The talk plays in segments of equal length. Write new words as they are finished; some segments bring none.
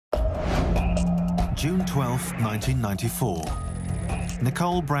June 12, 1994.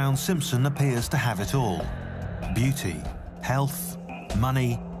 Nicole Brown Simpson appears to have it all. Beauty, health,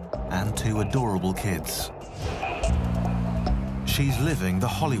 money, and two adorable kids. She's living the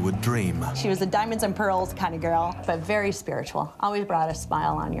Hollywood dream. She was a diamonds and pearls kind of girl, but very spiritual. Always brought a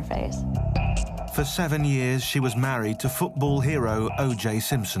smile on your face. For 7 years, she was married to football hero O.J.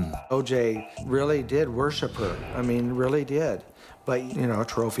 Simpson. O.J. really did worship her. I mean, really did. But, you know,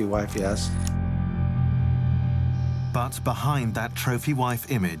 trophy wife, yes. But behind that trophy wife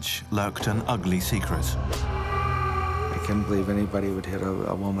image lurked an ugly secret. I couldn't believe anybody would hit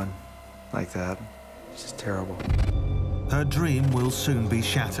a woman like that. It's just terrible. Her dream will soon be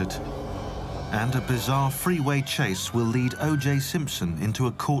shattered, and a bizarre freeway chase will lead O.J. Simpson into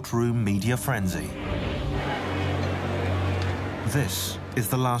a courtroom media frenzy. This is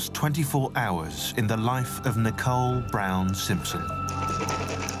the last 24 hours in the life of Nicole Brown Simpson.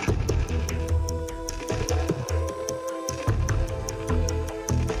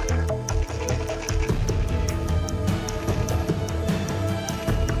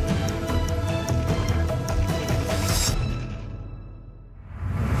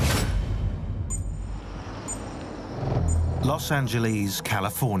 Los Angeles,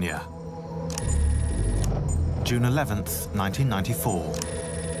 California. June 11th, 1994.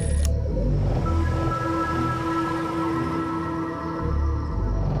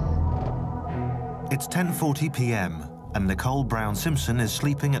 It's 10:40 p.m. and Nicole Brown Simpson is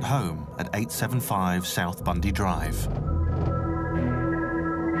sleeping at home at 875 South Bundy Drive.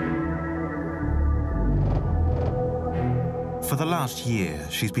 For the last year,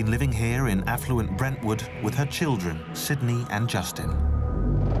 she's been living here in affluent Brentwood with her children, Sydney and Justin.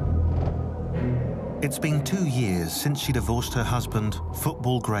 It's been 2 years since she divorced her husband,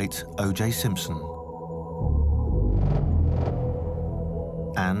 football great O.J. Simpson.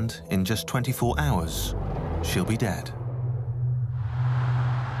 And in just 24 hours, she'll be dead.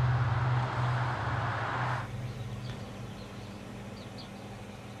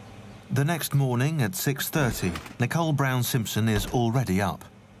 The next morning at 6:30, Nicole Brown Simpson is already up.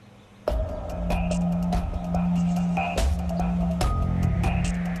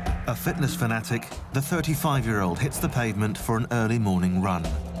 A fitness fanatic, the 35-year-old hits the pavement for an early morning run.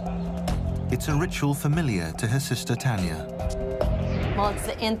 It's a ritual familiar to her sister Tanya. Well, it's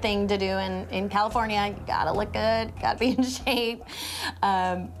the in thing to do in California. You gotta look good, gotta be in shape.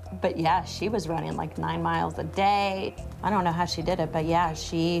 But yeah, she was running like 9 miles a day. I don't know how she did it, but yeah,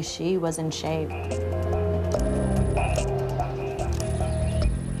 she was in shape.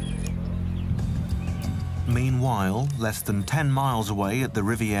 Meanwhile, less than 10 miles away at the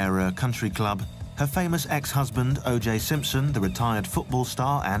Riviera Country Club, her famous ex-husband, O.J. Simpson, the retired football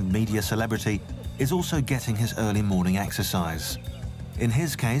star and media celebrity, is also getting his early morning exercise. In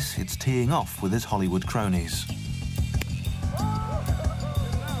his case, it's teeing off with his Hollywood cronies.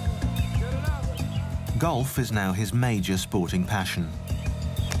 Golf is now his major sporting passion.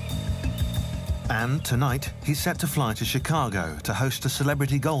 And tonight, he's set to fly to Chicago to host a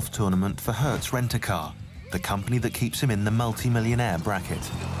celebrity golf tournament for Hertz Rent-A-Car, the company that keeps him in the multi-millionaire bracket.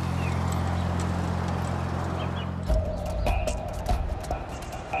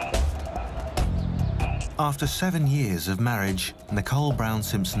 After 7 years of marriage, Nicole Brown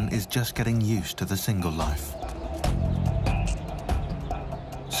Simpson is just getting used to the single life.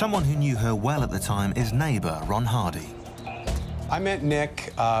 Someone who knew her well at the time is neighbor Ron Hardy. I met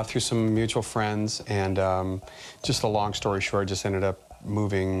Nick through some mutual friends, and just a long story short, just ended up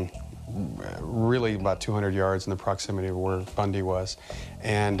moving really about 200 yards in the proximity of where Bundy was,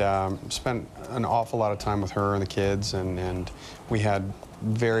 and spent an awful lot of time with her and the kids, and we had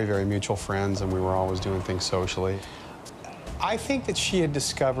very, very mutual friends, and we were always doing things socially. I think that she had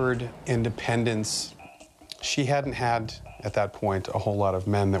discovered independence. She hadn't had, at that point, a whole lot of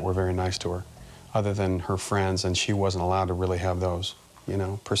men that were very nice to her, other than her friends, and she wasn't allowed to really have those, you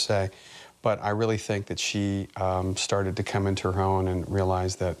know, per se. But I really think that she started to come into her own and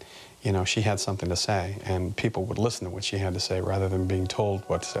realize that, you know, she had something to say, and people would listen to what she had to say rather than being told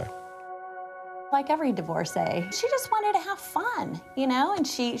what to say. Like every divorcee, she just wanted to have fun, you know, and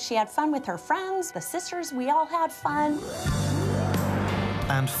she had fun with her friends, the sisters, we all had fun.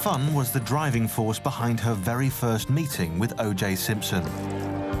 And fun was the driving force behind her very first meeting with O.J. Simpson.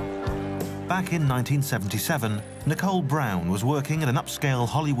 Back in 1977, Nicole Brown was working at an upscale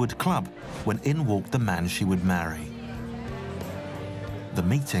Hollywood club when in walked the man she would marry. The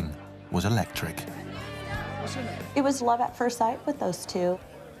meeting was electric. It was love at first sight with those two.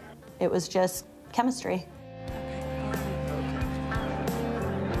 It was just chemistry.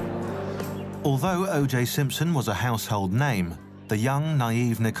 Although O.J. Simpson was a household name, The young,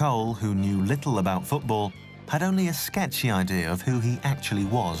 naive Nicole, who knew little about football, had only a sketchy idea of who he actually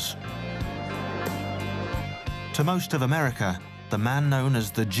was. To most of America, the man known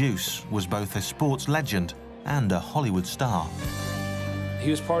as the Juice was both a sports legend and a Hollywood star. He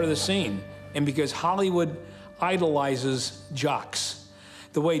was part of the scene, and because Hollywood idolizes jocks,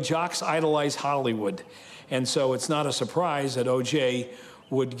 the way jocks idolize Hollywood. And so it's not a surprise that O.J.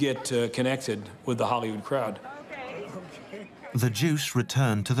 would get connected with the Hollywood crowd. The Juice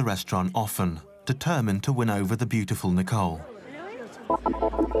returned to the restaurant often, determined to win over the beautiful Nicole.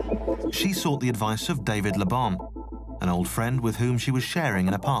 She sought the advice of David LeBon, an old friend with whom she was sharing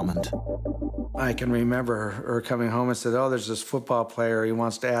an apartment. I can remember her coming home and said, "Oh, there's this football player, he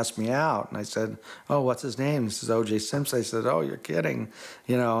wants to ask me out." And I said, "Oh, what's his name?" He says, "O.J. Simpson." I said, "Oh, you're kidding."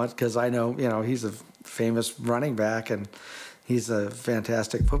 You know, because I know, you know, he's a famous running back and he's a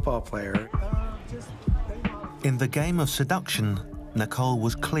fantastic football player. In the game of seduction, Nicole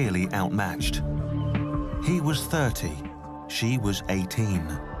was clearly outmatched. He was 30, she was 18.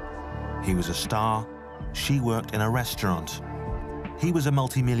 He was a star, she worked in a restaurant. He was a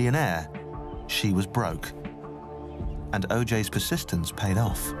multimillionaire, she was broke. And O.J.'s persistence paid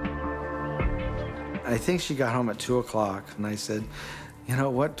off. I think she got home at 2 o'clock, and I said, "You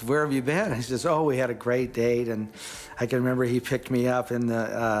know what, where have you been?" And he says, "Oh, we had a great date." And I can remember he picked me up in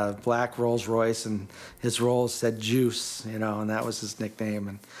the black Rolls Royce, and his Rolls said Juice, you know, and that was his nickname.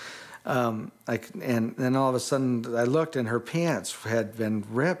 And and then all of a sudden I looked and her pants had been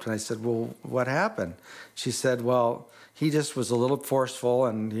ripped, and I said, "Well, what happened?" She said, "Well, he just was a little forceful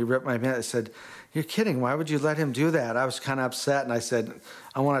and he ripped my pants." I said, "You're kidding, why would you let him do that?" I was kind of upset, and I said,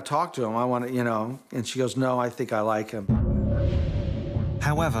 "I want to talk to him, I want to, you know." And she goes, "No, I think I like him."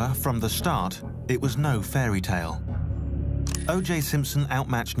 However, from the start, it was no fairy tale. O.J. Simpson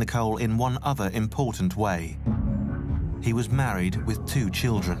outmatched Nicole in one other important way. He was married with 2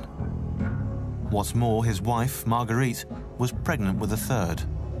 children. What's more, his wife, Marguerite, was pregnant with a 3rd.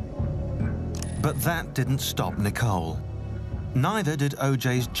 But that didn't stop Nicole. Neither did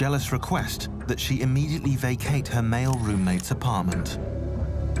O.J.'s jealous request that she immediately vacate her male roommate's apartment.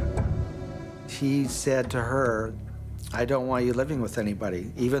 He said to her, "I don't want you living with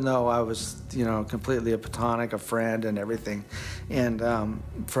anybody," even though I was, you know, completely a platonic, a friend and everything. And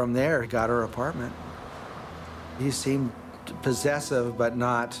from there, he got her apartment. He seemed possessive, but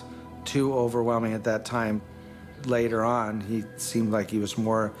not too overwhelming at that time. Later on, he seemed like he was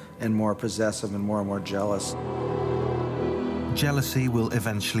more and more possessive and more jealous. Jealousy will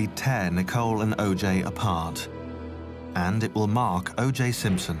eventually tear Nicole and O.J. apart. And it will mark O.J.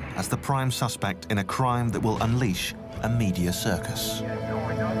 Simpson as the prime suspect in a crime that will unleash a media circus.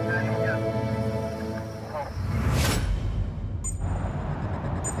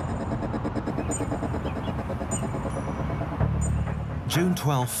 June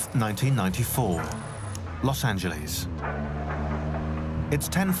 12, 1994, Los Angeles. It's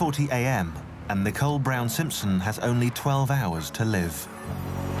 10:40 a.m. and Nicole Brown Simpson has only 12 hours to live.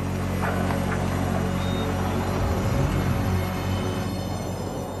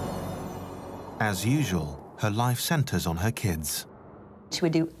 As usual, her life centers on her kids. She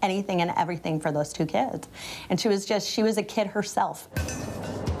would do anything and everything for those 2 kids. And she was a kid herself.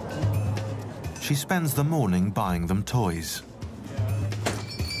 She spends the morning buying them toys.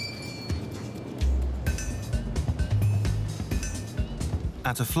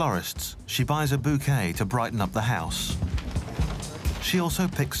 At a florist's, she buys a bouquet to brighten up the house. She also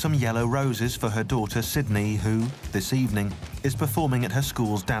picks some yellow roses for her daughter Sydney, who, this evening, is performing at her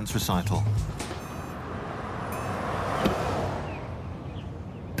school's dance recital.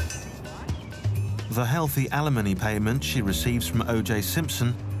 The healthy alimony payment she receives from O.J.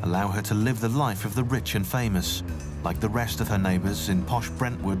 Simpson allow her to live the life of the rich and famous, like the rest of her neighbors in posh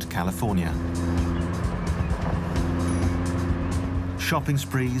Brentwood, California. Shopping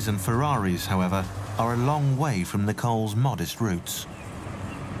sprees and Ferraris, however, are a long way from Nicole's modest roots.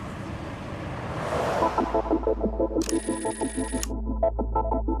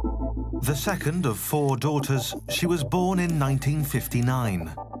 The second of 4 daughters, she was born in 1959,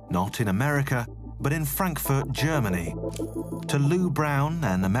 not in America, but in Frankfurt, Germany, to Lou Brown,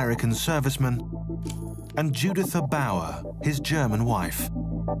 an American serviceman, and Juditha Bauer, his German wife.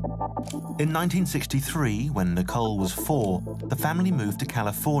 In 1963, when Nicole was 4, the family moved to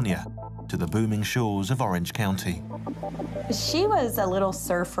California, to the booming shores of Orange County. She was a little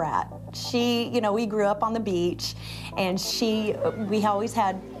surf rat. We grew up on the beach, and she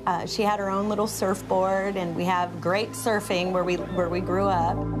had her own little surfboard, and we have great surfing where we grew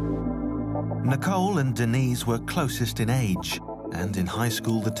up. Nicole and Denise were closest in age, And in high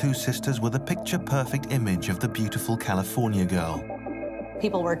school, the two sisters were the picture-perfect image of the beautiful California girl.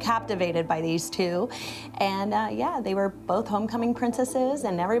 People were captivated by these two, and yeah, they were both homecoming princesses,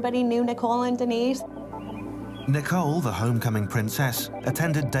 and everybody knew Nicole and Denise. Nicole, the homecoming princess,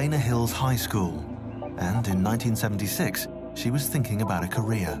 attended Dana Hills High School, and in 1976, she was thinking about a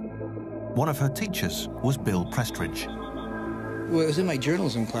career. One of her teachers was Bill Prestridge. Well, it was in my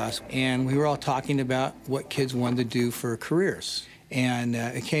journalism class, and we were all talking about what kids wanted to do for careers. And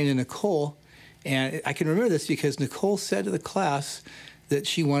it came to Nicole, and I can remember this because Nicole said to the class that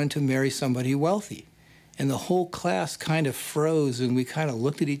she wanted to marry somebody wealthy. And the whole class kind of froze, and we kind of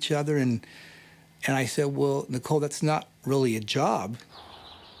looked at each other, and I said, well, Nicole, that's not really a job.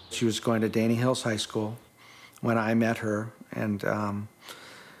 She was going to Dana Hills High School when I met her, and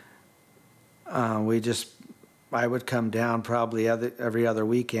I would come down probably every other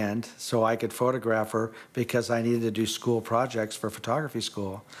weekend so I could photograph her because I needed to do school projects for photography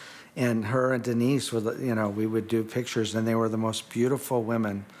school. And her and Denise, we would do pictures, and they were the most beautiful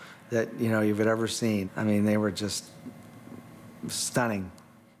women that, you've ever seen. I mean, they were just stunning.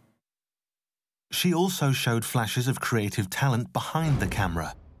 She also showed flashes of creative talent behind the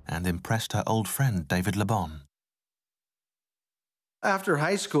camera and impressed her old friend David LeBon. After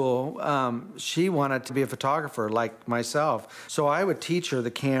high school, she wanted to be a photographer like myself. So I would teach her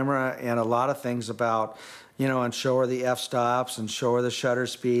the camera and a lot of things about, and show her the f-stops and show her the shutter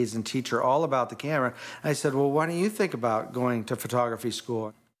speeds and teach her all about the camera. I said, well, why don't you think about going to photography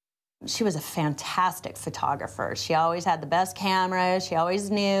school? She was a fantastic photographer. She always had the best camera. She always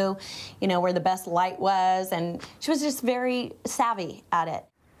knew, where the best light was, and she was just very savvy at it.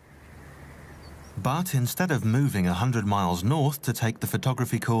 But instead of moving 100 miles north to take the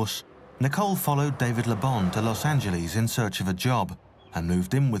photography course, Nicole followed David LeBon to Los Angeles in search of a job and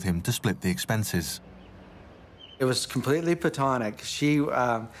moved in with him to split the expenses. It was completely platonic.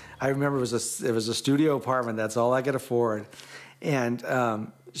 I remember it was a studio apartment. That's all I could afford.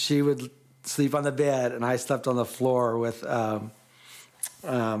 And she would sleep on the bed, and I slept on the floor with, I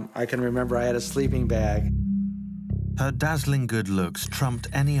can remember I had a sleeping bag. Her dazzling good looks trumped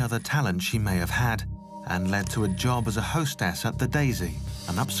any other talent she may have had and led to a job as a hostess at the Daisy,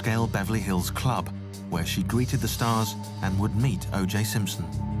 an upscale Beverly Hills club, where she greeted the stars and would meet O.J. Simpson.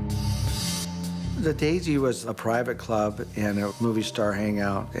 The Daisy was a private club and a movie star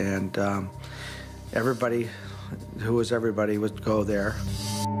hangout, and everybody who was everybody would go there.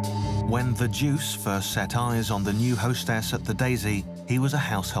 When the Deuce first set eyes on the new hostess at the Daisy, he was a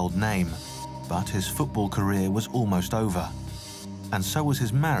household name. But his football career was almost over. And so was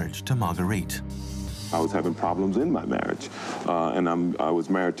his marriage to Marguerite. I was having problems in my marriage, and I was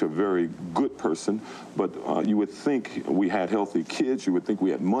married to a very good person, but you would think we had healthy kids, you would think we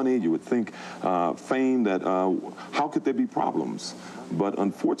had money, you would think fame, that how could there be problems? But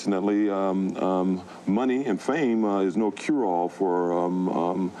unfortunately, money and fame is no cure-all for,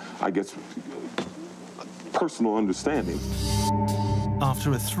 I guess, personal understanding.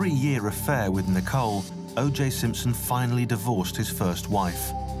 After a 3-year affair with Nicole, O.J. Simpson finally divorced his first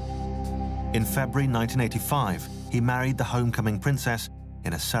wife. In February 1985, he married the homecoming princess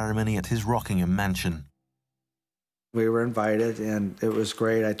in a ceremony at his Rockingham mansion. We were invited, and it was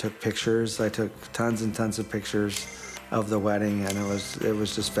great. I took pictures. I took tons and tons of pictures of the wedding, and it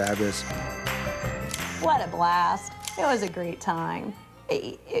was just fabulous. What a blast. It was a great time.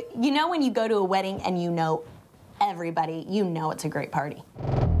 You know when you go to a wedding and you know everybody, you know it's a great party.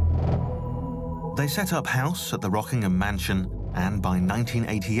 They set up house at the Rockingham mansion, and by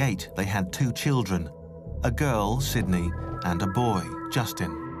 1988 they had 2 children, a girl, Sydney, and a boy,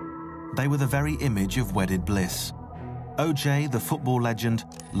 Justin. They were the very image of wedded bliss. O.J., the football legend,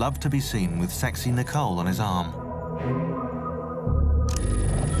 loved to be seen with sexy Nicole on his arm.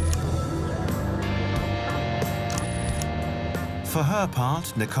 For her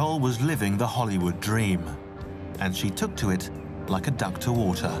part, Nicole was living the Hollywood dream, and she took to it like a duck to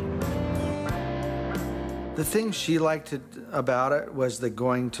water. The thing she liked about it was the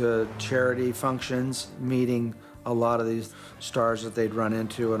going to charity functions, meeting a lot of these stars that they'd run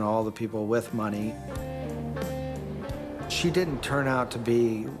into and all the people with money. She didn't turn out to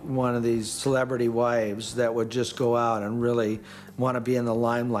be one of these celebrity wives that would just go out and really want to be in the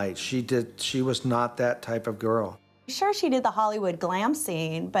limelight. She was not that type of girl. Sure, she did the Hollywood glam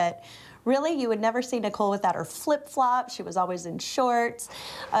scene, but really, you would never see Nicole without her flip-flops. She was always in shorts.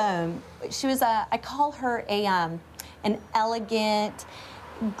 She was I call her an elegant,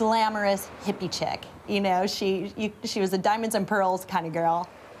 glamorous hippie chick. You know, she was a diamonds and pearls kind of girl,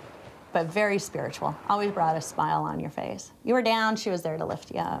 but very spiritual. Always brought a smile on your face. You were down, she was there to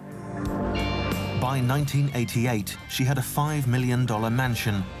lift you up. By 1988, she had a $5 million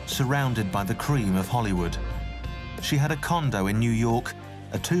mansion surrounded by the cream of Hollywood. She had a condo in New York,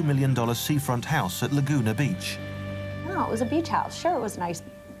 a $2 million seafront house at Laguna Beach. No, it was a beach house. Sure, it was nice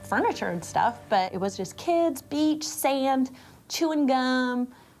furniture and stuff, but it was just kids, beach, sand, chewing gum,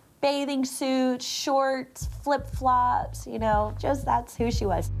 bathing suits, shorts, flip-flops, you know, just that's who she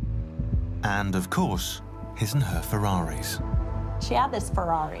was. And, of course, his and her Ferraris. She had this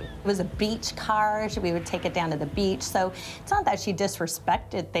Ferrari. It was a beach car. We would take it down to the beach. So it's not that she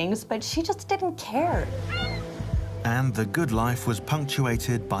disrespected things, but she just didn't care. And the good life was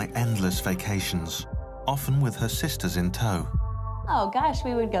punctuated by endless vacations, often with her sisters in tow. Oh gosh,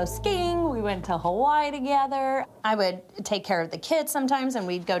 we would go skiing. We went to Hawaii together. I would take care of the kids sometimes, and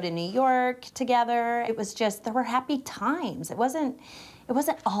we'd go to New York together. It was just, there were happy times. It wasn't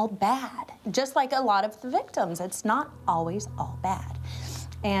all bad. Just like a lot of the victims, it's not always all bad.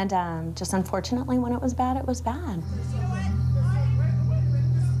 And just unfortunately, when it was bad,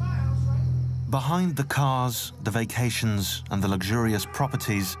 Behind the cars, the vacations, and the luxurious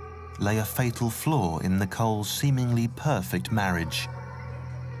properties lay a fatal flaw in Nicole's seemingly perfect marriage: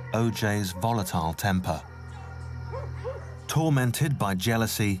 O.J.'s volatile temper. Tormented by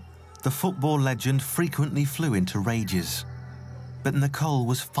jealousy, the football legend frequently flew into rages. But Nicole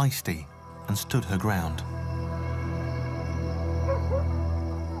was feisty and stood her ground.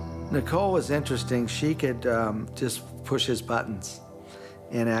 Nicole was interesting. She could just push his buttons,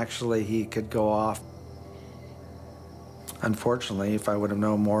 and actually he could go off. Unfortunately, if I would have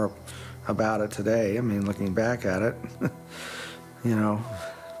known more about it today, I mean, looking back at it, you know,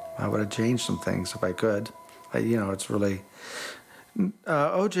 I would have changed some things if I could. You know, it's really...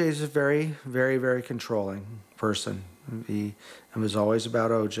 O.J. is a very, very, very controlling person. It was always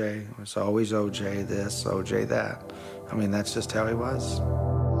about O.J. It was always O.J. this, O.J. that. I mean, that's just how he was.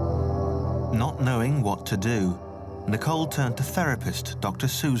 Not knowing what to do, Nicole turned to therapist Dr.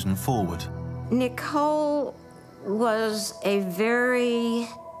 Susan Forward. Nicole was a very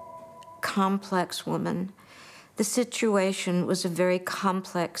complex woman. The situation was a very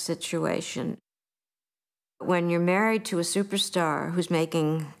complex situation. When you're married to a superstar who's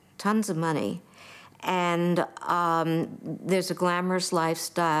making tons of money, and there's a glamorous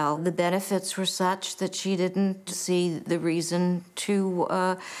lifestyle, the benefits were such that she didn't see the reason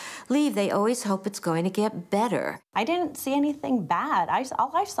to leave. They always hope it's going to get better. I didn't see anything bad.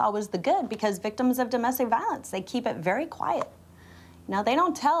 All I saw was the good, because victims of domestic violence, they keep it very quiet. You know, they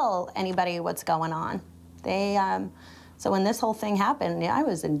don't tell anybody what's going on. So when this whole thing happened, I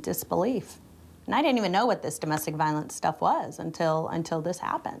was in disbelief. And I didn't even know what this domestic violence stuff was until this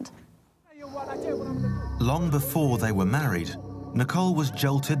happened. Long before they were married, Nicole was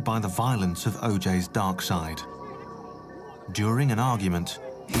jolted by the violence of O.J.'s dark side. During an argument,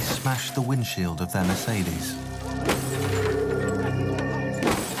 he smashed the windshield of their Mercedes.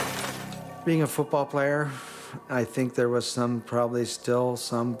 Being a football player, I think there was probably still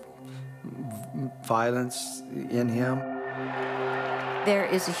some violence in him. There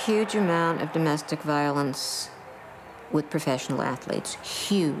is a huge amount of domestic violence with professional athletes,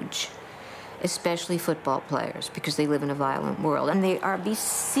 huge, especially football players, because they live in a violent world, and they are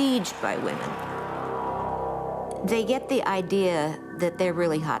besieged by women. They get the idea that they're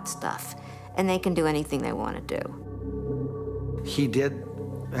really hot stuff, and they can do anything they want to do. He did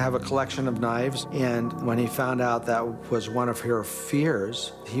have a collection of knives, and when he found out that was one of her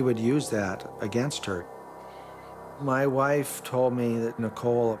fears, he would use that against her. My wife told me that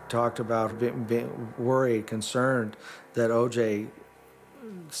Nicole talked about being worried, concerned that O.J.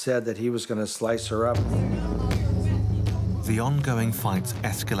 said that he was going to slice her up. The ongoing fights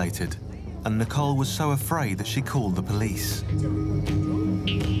escalated, and Nicole was so afraid that she called the police.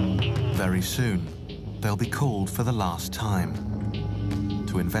 Very soon, they'll be called for the last time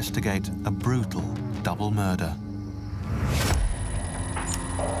to investigate a brutal double murder.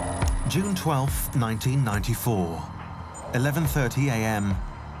 June 12, 1994, 11:30 a.m.,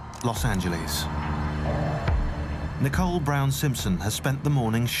 Los Angeles. Nicole Brown Simpson has spent the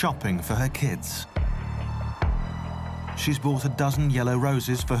morning shopping for her kids. She's bought a dozen yellow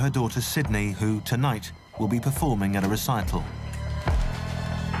roses for her daughter Sydney, who tonight will be performing at a recital.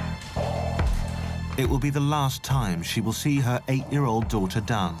 It will be the last time she will see her 8-year-old daughter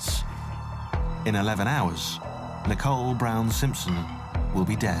dance. In 11 hours, Nicole Brown Simpson will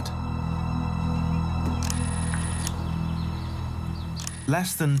be dead.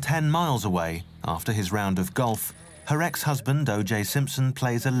 Less than 10 miles away, after his round of golf, her ex-husband, O.J. Simpson,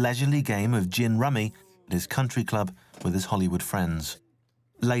 plays a leisurely game of gin rummy at his country club with his Hollywood friends.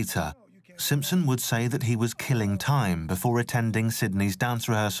 Later, Simpson would say that he was killing time before attending Sydney's dance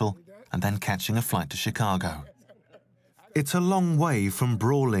rehearsal and then catching a flight to Chicago. It's a long way from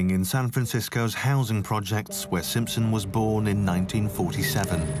brawling in San Francisco's housing projects where Simpson was born in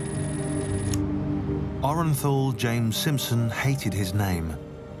 1947. Orenthal James Simpson hated his name.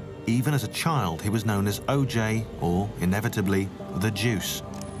 Even as a child, he was known as OJ, or, inevitably, the Juice,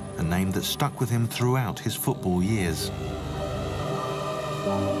 a name that stuck with him throughout his football years.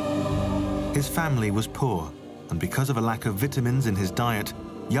 His family was poor, and because of a lack of vitamins in his diet,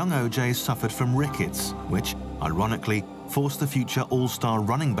 young OJ suffered from rickets, which, ironically, forced the future all-star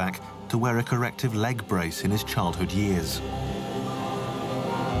running back to wear a corrective leg brace in his childhood years.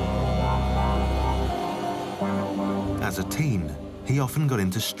 As a teen, he often got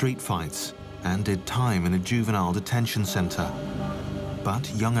into street fights and did time in a juvenile detention center. But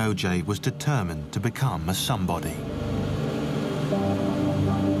young OJ was determined to become a somebody.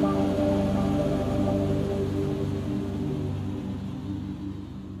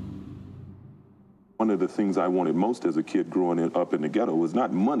 One of the things I wanted most as a kid growing up in the ghetto was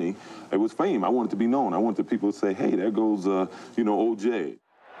not money, it was fame. I wanted to be known. I wanted people to say, hey, there goes, you know, OJ.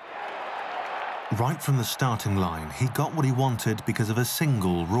 Right from the starting line, he got what he wanted because of a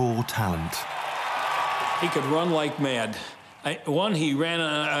single raw talent. He could run like mad. He ran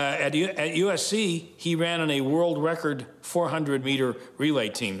at USC, he ran on a world record 400-meter relay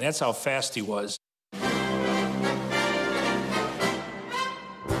team. That's how fast he was.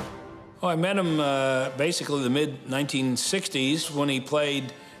 Oh, I met him basically the mid-1960s when he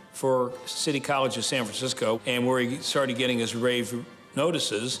played for City College of San Francisco, and where he started getting his rave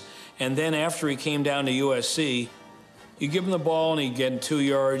notices. And then after he came down to USC, you give him the ball and he'd get 2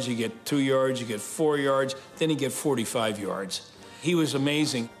 yards, you get 2 yards, you get 4 yards, then he'd get 45 yards. He was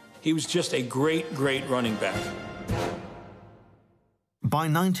amazing. He was just a great, great running back. By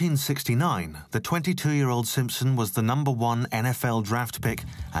 1969, the 22-year-old Simpson was the #1 NFL draft pick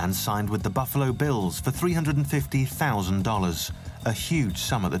and signed with the Buffalo Bills for $350,000, a huge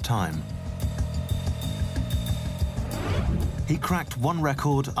sum at the time. He cracked one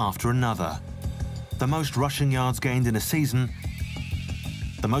record after another. The most rushing yards gained in a season,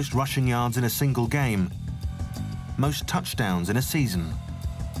 the most rushing yards in a single game, most touchdowns in a season.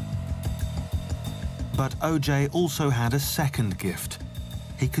 But OJ also had a second gift.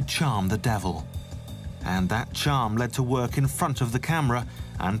 He could charm the devil. And that charm led to work in front of the camera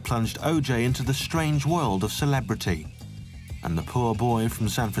and plunged OJ into the strange world of celebrity. And the poor boy from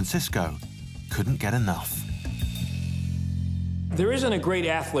San Francisco couldn't get enough. There isn't a great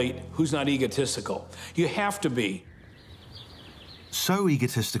athlete who's not egotistical. You have to be. So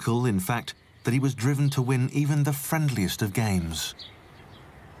egotistical, in fact, that he was driven to win even the friendliest of games.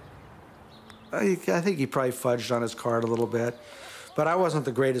 I think he probably fudged on his card a little bit. But I wasn't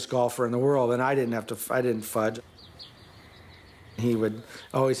the greatest golfer in the world, and I didn't fudge. He would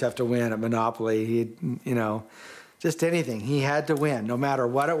always have to win at Monopoly. He'd, you know, just anything. He had to win, no matter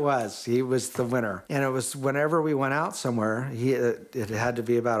what it was. He was the winner. And it was whenever we went out somewhere, it had to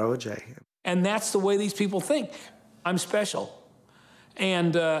be about OJ. And that's the way these people think. I'm special.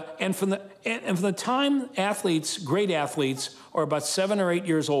 And from the time athletes, great athletes, are about 7 or 8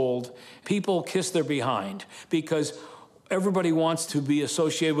 years old, people kiss their behind because everybody wants to be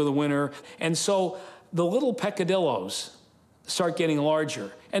associated with a winner. And so the little peccadillos start getting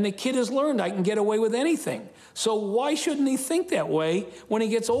larger. And the kid has learned I can get away with anything. So why shouldn't he think that way when he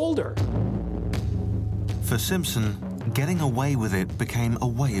gets older? For Simpson, getting away with it became a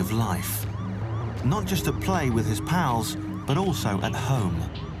way of life. Not just at play with his pals, but also at home.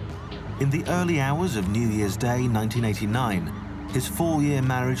 In the early hours of New Year's Day 1989, his 4-year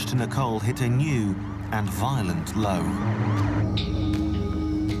marriage to Nicole hit a new and violent low.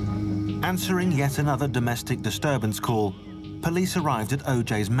 Answering yet another domestic disturbance call, police arrived at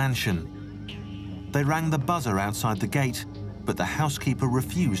OJ's mansion. They rang the buzzer outside the gate, but the housekeeper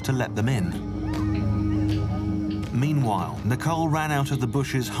refused to let them in. Meanwhile, Nicole ran out of the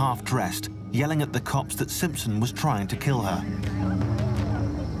bushes half-dressed, yelling at the cops that Simpson was trying to kill her.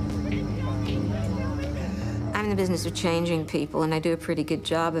 I'm in the business of changing people, and I do a pretty good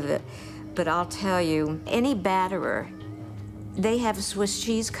job of it. But I'll tell you, any batterer, they have a Swiss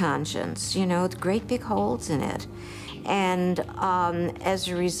cheese conscience, you know, with great big holes in it. And as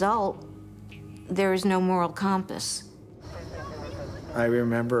a result, there is no moral compass. I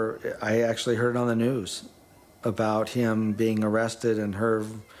remember I actually heard on the news about him being arrested and her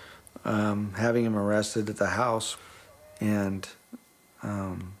having him arrested at the house. And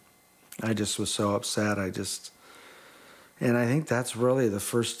I just was so upset. And I think that's really the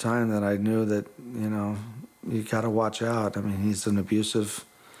first time that I knew that, you know, you got to watch out. I mean, he's an abusive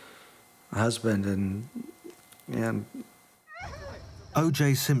husband, and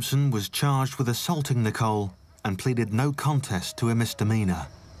O.J. Simpson was charged with assaulting Nicole and pleaded no contest to a misdemeanor.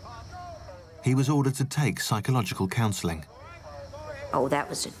 He was ordered to take psychological counseling. Oh, that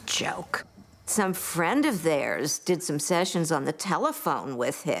was a joke. Some friend of theirs did some sessions on the telephone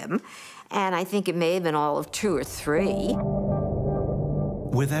with him, and I think it may have been all of 2 or 3.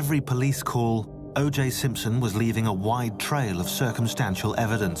 With every police call, O.J. Simpson was leaving a wide trail of circumstantial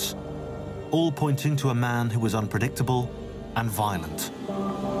evidence, all pointing to a man who was unpredictable and violent.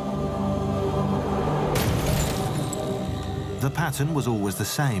 The pattern was always the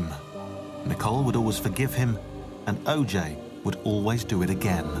same. Nicole would always forgive him, and O.J. would always do it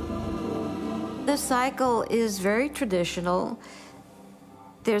again. The cycle is very traditional.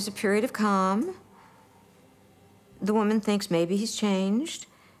 There's a period of calm. The woman thinks maybe he's changed.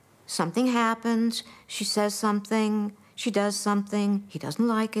 Something happens. She says something. She does something. He doesn't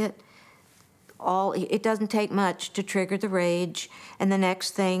like it. It doesn't take much to trigger the rage. And the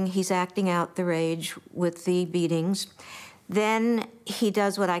next thing, he's acting out the rage with the beatings. Then he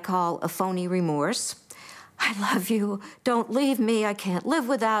does what I call a phony remorse. I love you. Don't leave me. I can't live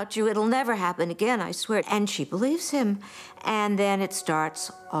without you. It'll never happen again, I swear. And she believes him. And then it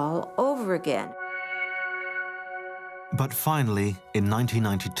starts all over again. But finally, in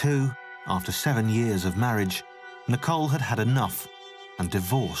 1992, after 7 years of marriage, Nicole had had enough and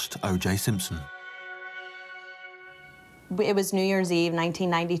divorced O.J. Simpson. It was New Year's Eve,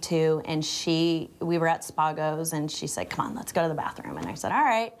 1992, and we were at Spago's, and she said, "Come on, let's go to the bathroom." And I said, "All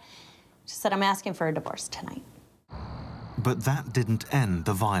right." She said, "I'm asking for a divorce tonight." But that didn't end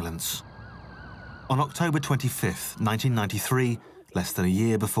the violence. On October 25th, 1993, less than a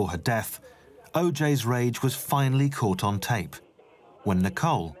year before her death, O.J.'s rage was finally caught on tape when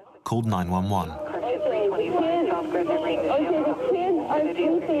Nicole called 911.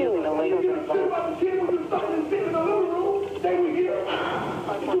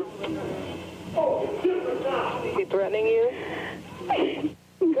 Is he threatening you?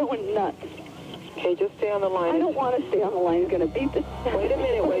 I'm going nuts. Okay, just stay on the line. I don't want to stay on the line. He's going to beat this. Wait a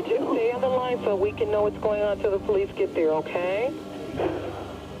minute, wait. Just stay on the line so we can know what's going on until the police get there, okay?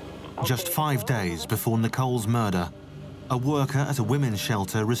 Just 5 days before Nicole's murder, a worker at a women's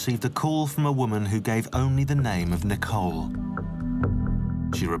shelter received a call from a woman who gave only the name of Nicole.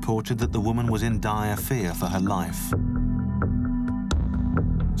 She reported that the woman was in dire fear for her life.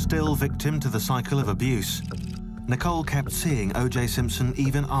 Still victim to the cycle of abuse, Nicole kept seeing O.J. Simpson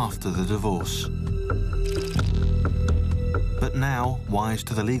even after the divorce. But now, wise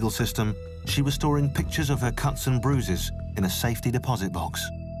to the legal system, she was storing pictures of her cuts and bruises in a safety deposit box.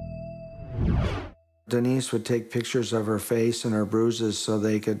 Denise would take pictures of her face and her bruises so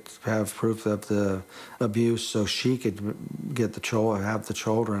they could have proof of the abuse, so she could get have the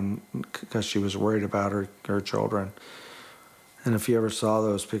children, because she was worried about her children. And if you ever saw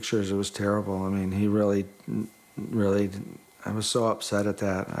those pictures, it was terrible. I mean, he really, I was so upset at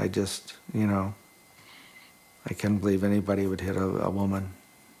that. I just, I couldn't believe anybody would hit a woman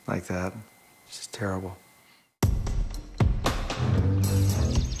like that. It's just terrible.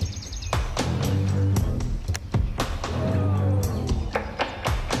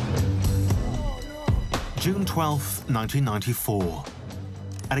 June 12th, 1994.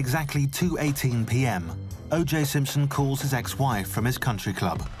 At exactly 2:18 p.m., O.J. Simpson calls his ex-wife from his country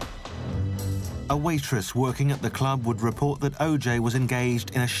club. A waitress working at the club would report that O.J. was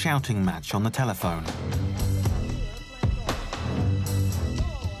engaged in a shouting match on the telephone.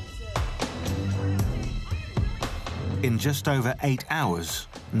 In just over 8 hours,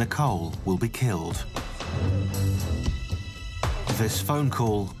 Nicole will be killed. This phone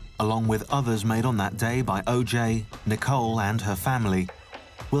call, along with others made on that day by O.J., Nicole and her family,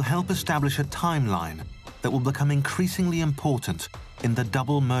 will help establish a timeline that will become increasingly important in the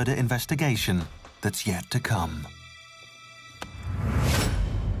double murder investigation that's yet to come.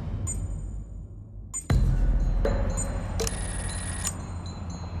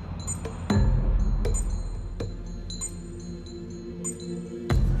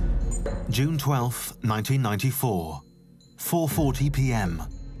 June 12th, 1994, 4:40 p.m.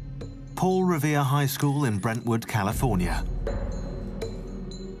 Paul Revere High School in Brentwood, California.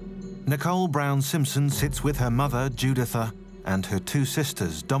 Nicole Brown Simpson sits with her mother, Juditha, and her 2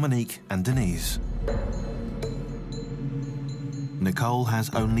 sisters, Dominique and Denise. Nicole has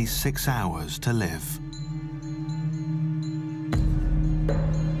only 6 hours to live.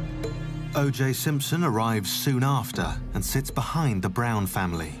 O.J. Simpson arrives soon after and sits behind the Brown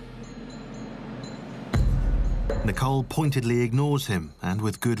family. Nicole pointedly ignores him, and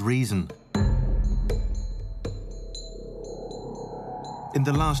with good reason. In In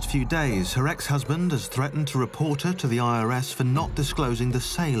the last few days, her ex-husband has threatened to report her to the IRS for not disclosing the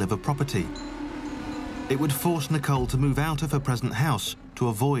sale of a property. It would force Nicole to move out of her present house to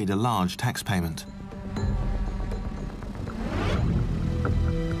avoid a large tax payment.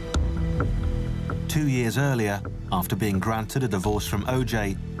 Two years earlier, after being granted a divorce from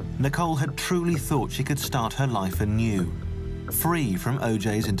OJ, Nicole had truly thought she could start her life anew, free from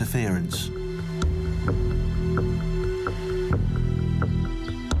OJ's interference.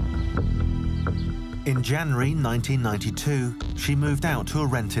 In January 1992, she moved out to a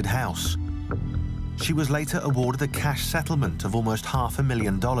rented house. She was later awarded a cash settlement of almost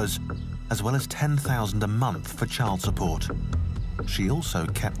 $500,000, as well as $10,000 a month for child support. She also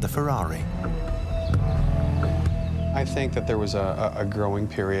kept the Ferrari. I think that there was a growing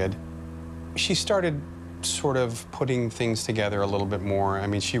period. She started sort of putting things together a little bit more. I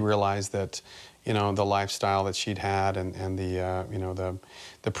mean, she realized that, you know, the lifestyle that she'd had and the, you know,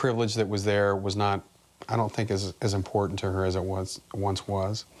 the privilege that was there was not, I don't think, as important to her as it once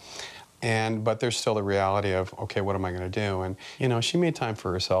was. But there's still the reality of, okay, what am I going to do? And, you know, she made time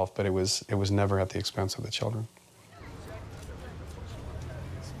for herself, but it was never at the expense of the children.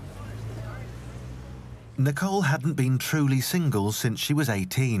 Nicole hadn't been truly single since she was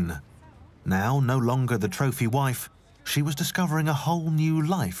 18. Now, no longer the trophy wife, she was discovering a whole new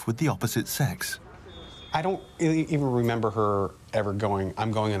life with the opposite sex. I don't even remember her ever going,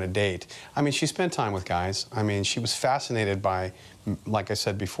 I'm going on a date. I mean, she spent time with guys. I mean, she was fascinated by, like I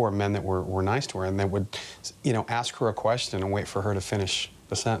said before, men that were nice to her and that would, you know, ask her a question and wait for her to finish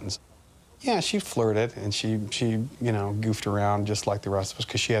the sentence. Yeah, she flirted and she you know, goofed around just like the rest of us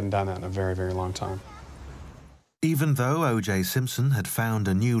because she hadn't done that in a very, very long time. Even though O.J. Simpson had found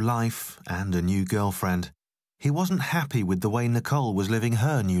a new life and a new girlfriend, he wasn't happy with the way Nicole was living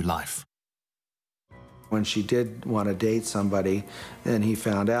her new life. When she did want to date somebody and he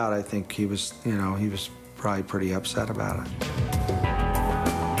found out, I think he was, you know, he was probably pretty upset about it.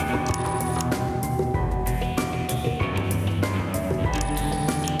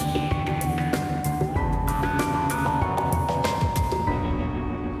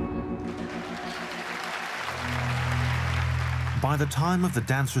 By the time of the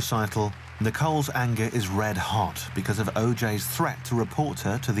dance recital, Nicole's anger is red hot because of O.J.'s threat to report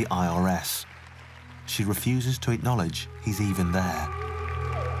her to the IRS. She refuses to acknowledge he's even there.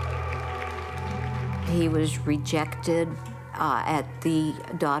 He was rejected at the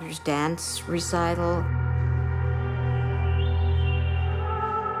daughter's dance recital.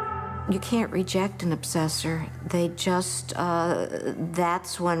 You can't reject an obsessor. They just,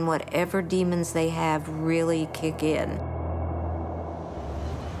 that's when whatever demons they have really kick in.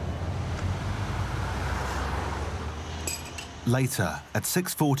 Later, at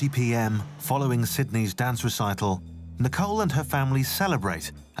 6:40 p.m., following Sydney's dance recital, Nicole and her family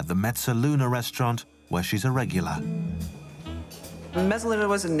celebrate at the Mezzaluna restaurant, where she's a regular. Mezzaluna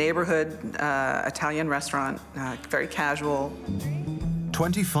was a neighborhood Italian restaurant, very casual.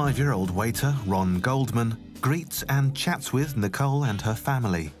 25-year-old waiter Ron Goldman greets and chats with Nicole and her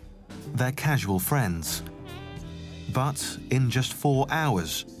family. They're casual friends. But in just 4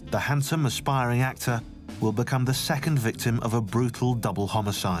 hours, the handsome, aspiring actor will become the second victim of a brutal double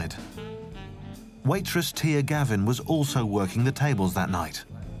homicide. Waitress Tia Gavin was also working the tables that night.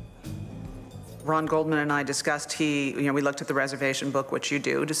 Ron Goldman and I discussed, we looked at the reservation book, which you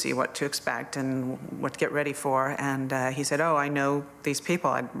do, to see what to expect and what to get ready for. And he said, oh, I know these people.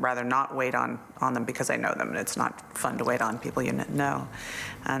 I'd rather not wait on them because I know them. And it's not fun to wait on people you know.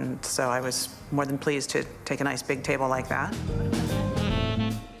 And so I was more than pleased to take a nice big table like that.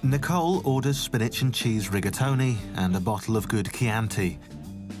 Nicole orders spinach and cheese rigatoni and a bottle of good Chianti.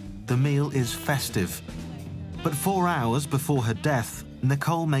 The meal is festive. But 4 hours before her death,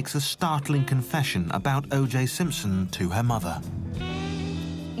 Nicole makes a startling confession about O.J. Simpson to her mother.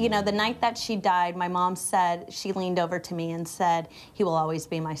 You know, the night that she died, my mom said, she leaned over to me and said, he will always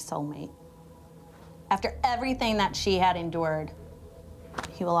be my soulmate. After everything that she had endured,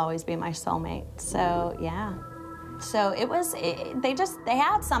 he will always be my soulmate. So, yeah. So it was, they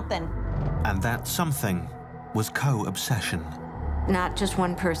had something. And that something was co-obsession. Not just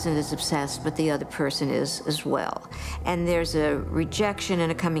one person is obsessed, but the other person is as well. And there's a rejection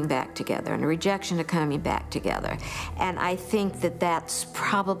and a coming back together, and a rejection and a coming back together. And I think that that's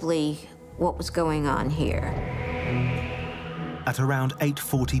probably what was going on here. At around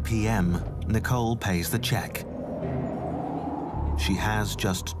 8:40 p.m., Nicole pays the check. She has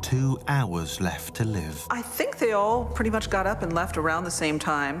just 2 hours left to live. I think they all pretty much got up and left around the same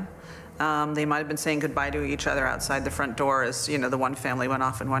time. They might have been saying goodbye to each other outside the front door as, the one family went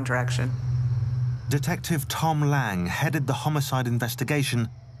off in one direction. Detective Tom Lang headed the homicide investigation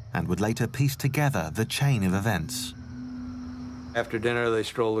and would later piece together the chain of events. After dinner, they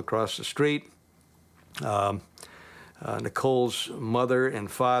strolled across the street. Nicole's mother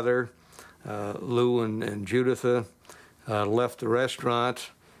and father, Lou and Juditha, left the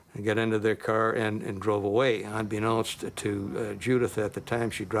restaurant and got into their car and drove away. Unbeknownst to Juditha at the time,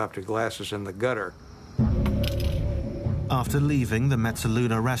 she dropped her glasses in the gutter. After leaving the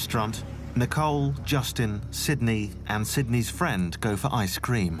Mezzaluna restaurant, Nicole, Justin, Sydney, and Sydney's friend go for ice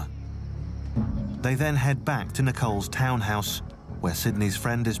cream. They then head back to Nicole's townhouse, where Sydney's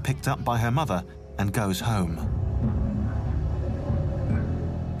friend is picked up by her mother and goes home.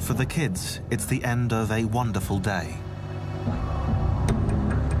 For the kids, it's the end of a wonderful day.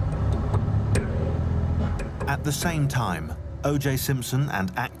 At the same time, O.J. Simpson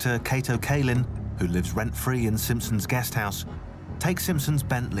and actor Kato Kaelin, who lives rent-free in Simpson's guest house, take Simpson's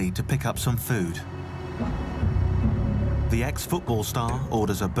Bentley to pick up some food. The ex-football star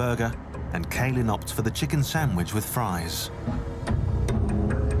orders a burger, and Kaelin opts for the chicken sandwich with fries.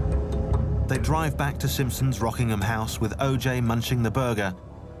 They drive back to Simpson's Rockingham house with O.J. munching the burger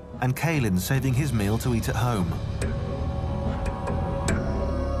and Kaelin saving his meal to eat at home.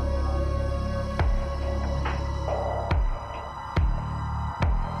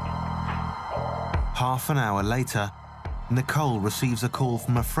 Half an hour later, Nicole receives a call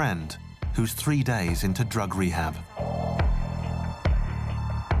from a friend who's 3 days into drug rehab.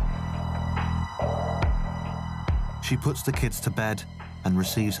 She puts the kids to bed and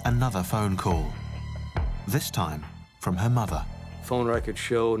receives another phone call, this time from her mother. Phone records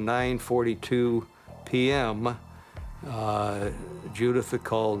show 9:42 p.m. Juditha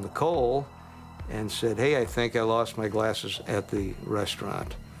called Nicole and said, "Hey, I think I lost my glasses at the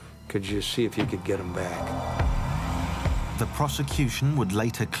restaurant. Could you see if you could get them back?" The prosecution would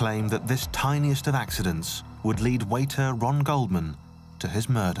later claim that this tiniest of accidents would lead waiter Ron Goldman to his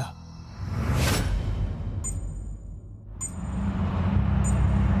murder.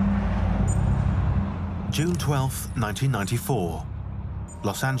 June 12, 1994,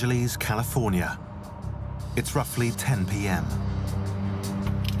 Los Angeles, California. It's roughly 10 p.m.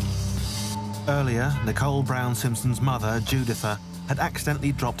 Earlier, Nicole Brown Simpson's mother, Juditha, had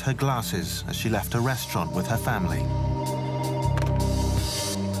accidentally dropped her glasses as she left a restaurant with her family.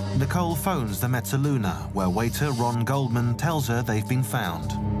 Nicole phones the Mezzaluna, where waiter Ron Goldman tells her they've been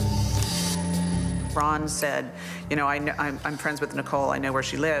found. Ron said, "You know, I'm friends with Nicole. I know where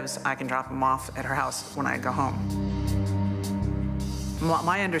she lives. I can drop them off at her house when I go home."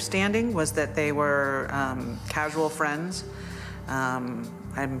 My understanding was that they were casual friends.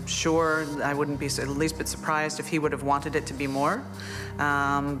 I'm sure I wouldn't be at least a bit surprised if he would have wanted it to be more.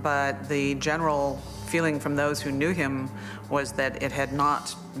 But the general feeling from those who knew him was that it had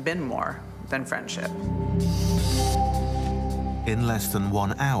not been more than friendship. In less than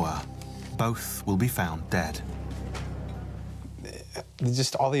 1 hour, both will be found dead.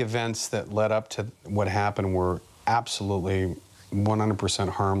 Just all the events that led up to what happened were absolutely 100%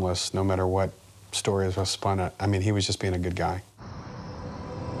 harmless, no matter what stories were spun. I mean, he was just being a good guy.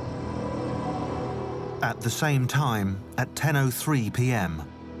 At the same time, at 10:03 p.m.,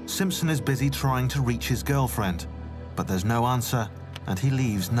 Simpson is busy trying to reach his girlfriend, but there's no answer, and he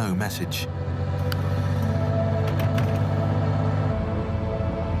leaves no message.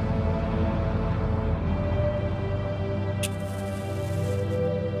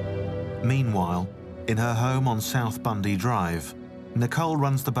 Meanwhile, in her home on South Bundy Drive, Nicole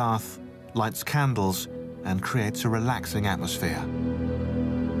runs the bath, lights candles, and creates a relaxing atmosphere.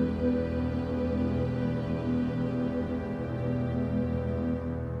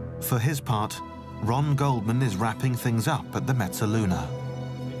 For his part, Ron Goldman is wrapping things up at the Mezzaluna.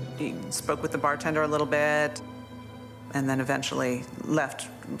 He spoke with the bartender a little bit and then eventually left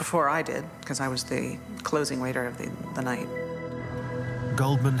before I did, because I was the closing waiter of the night.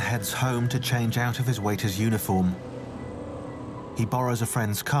 Goldman heads home to change out of his waiter's uniform. He borrows a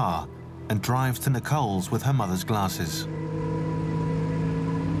friend's car and drives to Nicole's with her mother's glasses.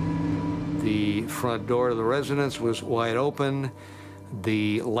 The front door of the residence was wide open.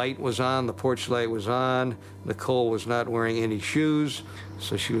 The light was on, the porch light was on. Nicole was not wearing any shoes,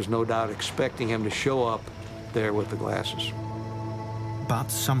 so she was no doubt expecting him to show up there with the glasses.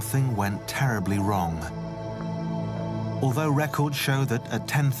 But something went terribly wrong. Although records show that at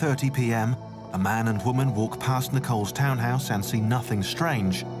 10:30 p.m., a man and woman walk past Nicole's townhouse and see nothing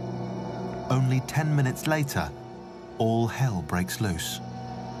strange, only 10 minutes later, all hell breaks loose.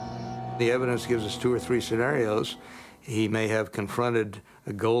 The evidence gives us 2 or 3 scenarios. He may have confronted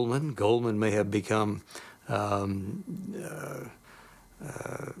Goldman. Goldman may have become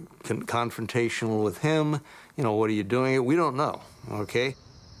confrontational with him. You know, what are you doing? We don't know, okay?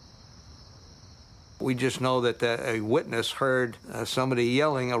 We just know that a witness heard somebody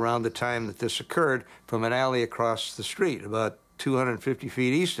yelling around the time that this occurred from an alley across the street, about 250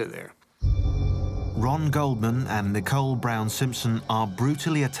 feet east of there. Ron Goldman and Nicole Brown Simpson are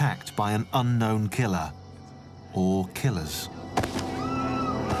brutally attacked by an unknown killer, or killers.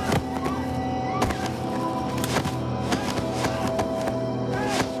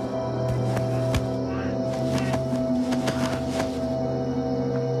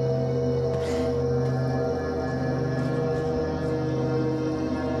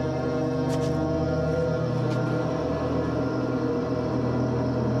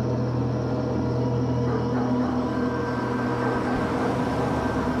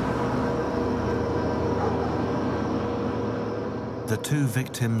 The two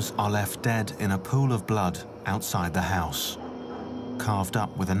victims are left dead in a pool of blood outside the house, carved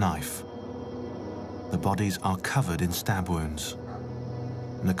up with a knife. The bodies are covered in stab wounds.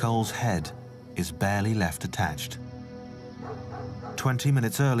 Nicole's head is barely left attached. 20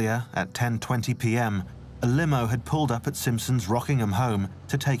 minutes earlier, at 10:20 p.m., a limo had pulled up at Simpson's Rockingham home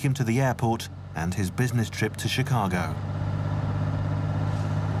to take him to the airport and his business trip to Chicago.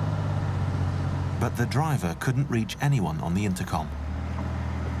 But the driver couldn't reach anyone on the intercom.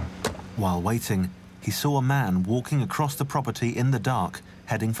 While waiting, he saw a man walking across the property in the dark,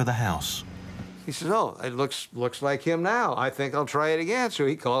 heading for the house. He says, "Oh, it looks like him now. I think I'll try it again." So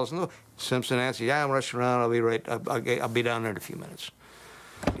he calls, and Simpson answers, "Yeah, I'm rushing around. I'll be right. I'll be down there in a few minutes."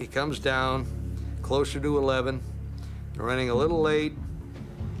 He comes down, closer to 11. They're running a little late.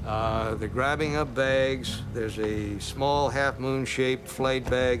 They're grabbing up bags. There's a small half-moon-shaped flight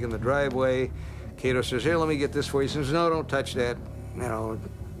bag in the driveway. Cato says, "Here, let me get this for you." He says, "No, don't touch that. You know,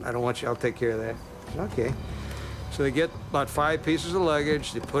 I don't want you. I'll take care of that." He says, "Okay." So they get about 5 pieces of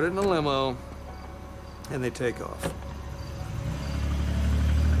luggage. They put it in a limo, and they take off.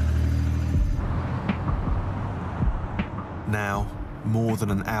 Now, more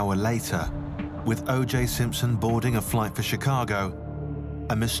than an hour later, with O.J. Simpson boarding a flight for Chicago,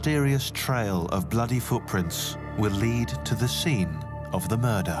 a mysterious trail of bloody footprints will lead to the scene of the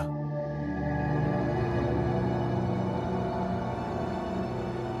murder.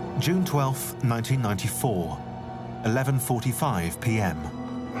 June 12, 1994, 11:45 p.m.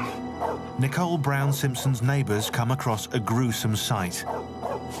 Nicole Brown Simpson's neighbors come across a gruesome sight.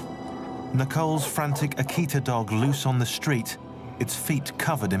 Nicole's frantic Akita dog loose on the street, its feet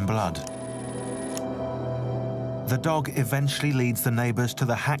covered in blood. The dog eventually leads the neighbors to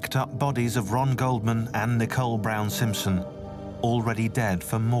the hacked-up bodies of Ron Goldman and Nicole Brown Simpson, already dead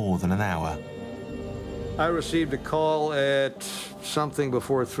for more than an hour. I received a call at something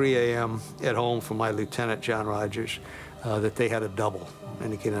before 3 a.m. at home from my lieutenant, John Rogers, that they had a double,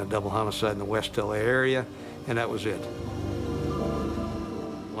 indicating a double homicide in the West LA area, and that was it.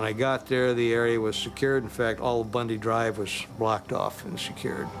 When I got there, the area was secured. In fact, all of Bundy Drive was blocked off and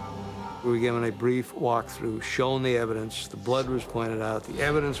secured. We were given a brief walkthrough, shown the evidence, the blood was pointed out, the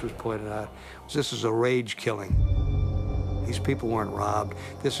evidence was pointed out. This is a rage killing. These people weren't robbed.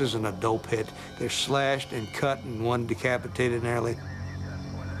 This isn't a dope hit. They're slashed and cut and one decapitated nearly.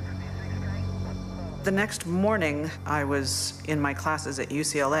 The next morning, I was in my classes at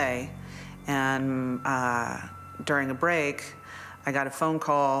UCLA, and during a break, I got a phone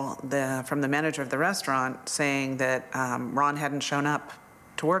call from the manager of the restaurant saying that Ron hadn't shown up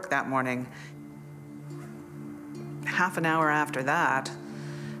to work that morning. Half an hour after that,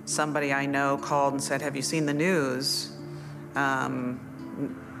 somebody I know called and said, "Have you seen the news?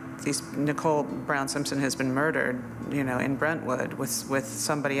 Nicole Brown Simpson has been murdered, you know, in Brentwood with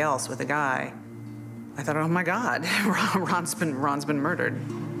somebody else, with a guy." I thought, oh my God, Ron's been murdered.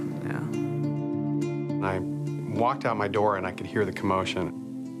 Yeah. I walked out my door and I could hear the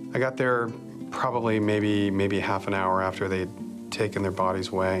commotion. I got there probably maybe half an hour after they'd taken their bodies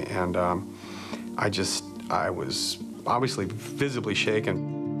away, and I was obviously visibly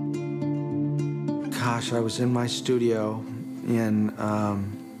shaken. Gosh, I was in my studio in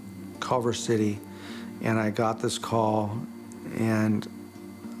Culver City, and I got this call, and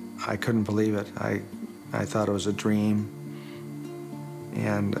I couldn't believe it. I thought it was a dream,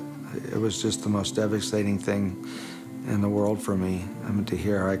 and it was just the most devastating thing in the world for me. I mean, to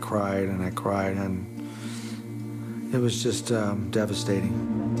hear, I cried, and it was just devastating.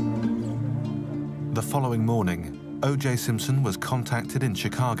 The following morning, O.J. Simpson was contacted in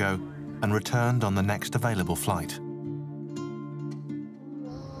Chicago and returned on the next available flight.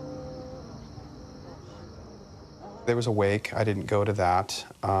 There was a wake. I didn't go to that.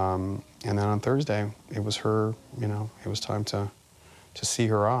 And then on Thursday, it was her, you know, it was time to to see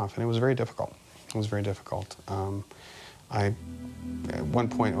her off, and it was very difficult. It was very difficult. At one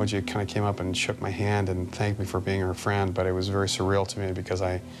point, O.J. kind of came up and shook my hand and thanked me for being her friend, but it was very surreal to me because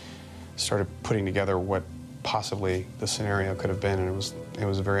I started putting together what possibly the scenario could have been, and it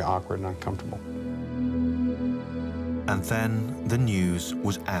was very awkward and uncomfortable. And then the news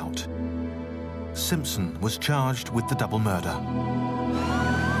was out. Simpson was charged with the double murder.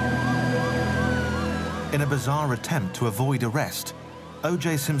 In a bizarre attempt to avoid arrest,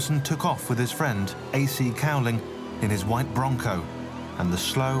 O.J. Simpson took off with his friend, A.C. Cowling, in his white Bronco, and the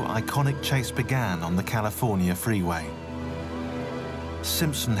slow, iconic chase began on the California freeway.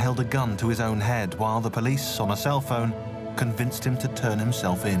 Simpson held a gun to his own head while the police, on a cell phone, convinced him to turn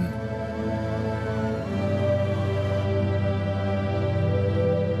himself in.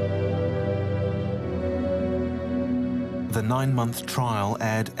 The 9-month trial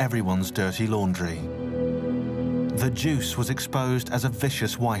aired everyone's dirty laundry. The Juice was exposed as a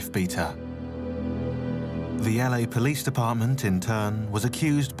vicious wife-beater. The LA Police Department, in turn, was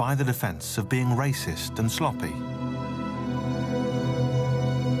accused by the defense of being racist and sloppy.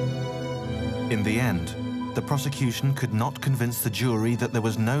 In the end, the prosecution could not convince the jury that there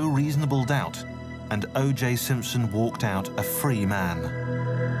was no reasonable doubt, and O.J. Simpson walked out a free man.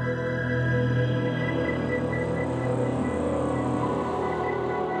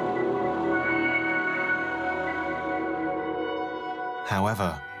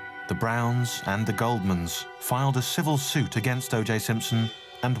 However, the Browns and the Goldmans filed a civil suit against O.J. Simpson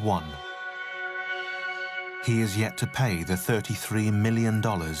and won. He is yet to pay the $33 million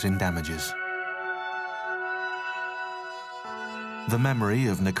in damages. The memory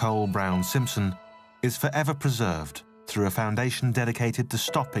of Nicole Brown Simpson is forever preserved through a foundation dedicated to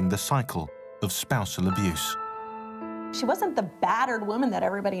stopping the cycle of spousal abuse. She wasn't the battered woman that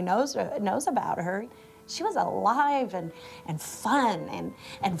everybody knows about her. She was alive and fun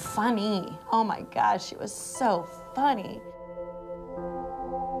and funny. Oh my gosh, she was so funny.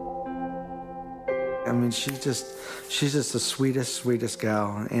 I mean, she's just the sweetest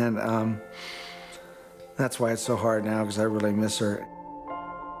gal, and that's why it's so hard now, because I really miss her.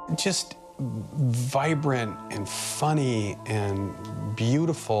 Just vibrant and funny and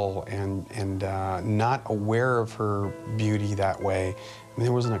beautiful and not aware of her beauty that way. I mean,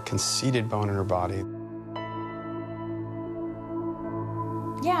 there wasn't a conceited bone in her body.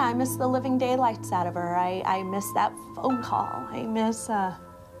 Yeah, I miss the living daylights out of her. I miss that phone call. I miss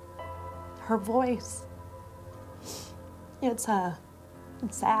her voice. It's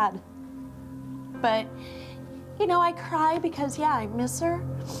sad. But, you know, I cry because, yeah, I miss her.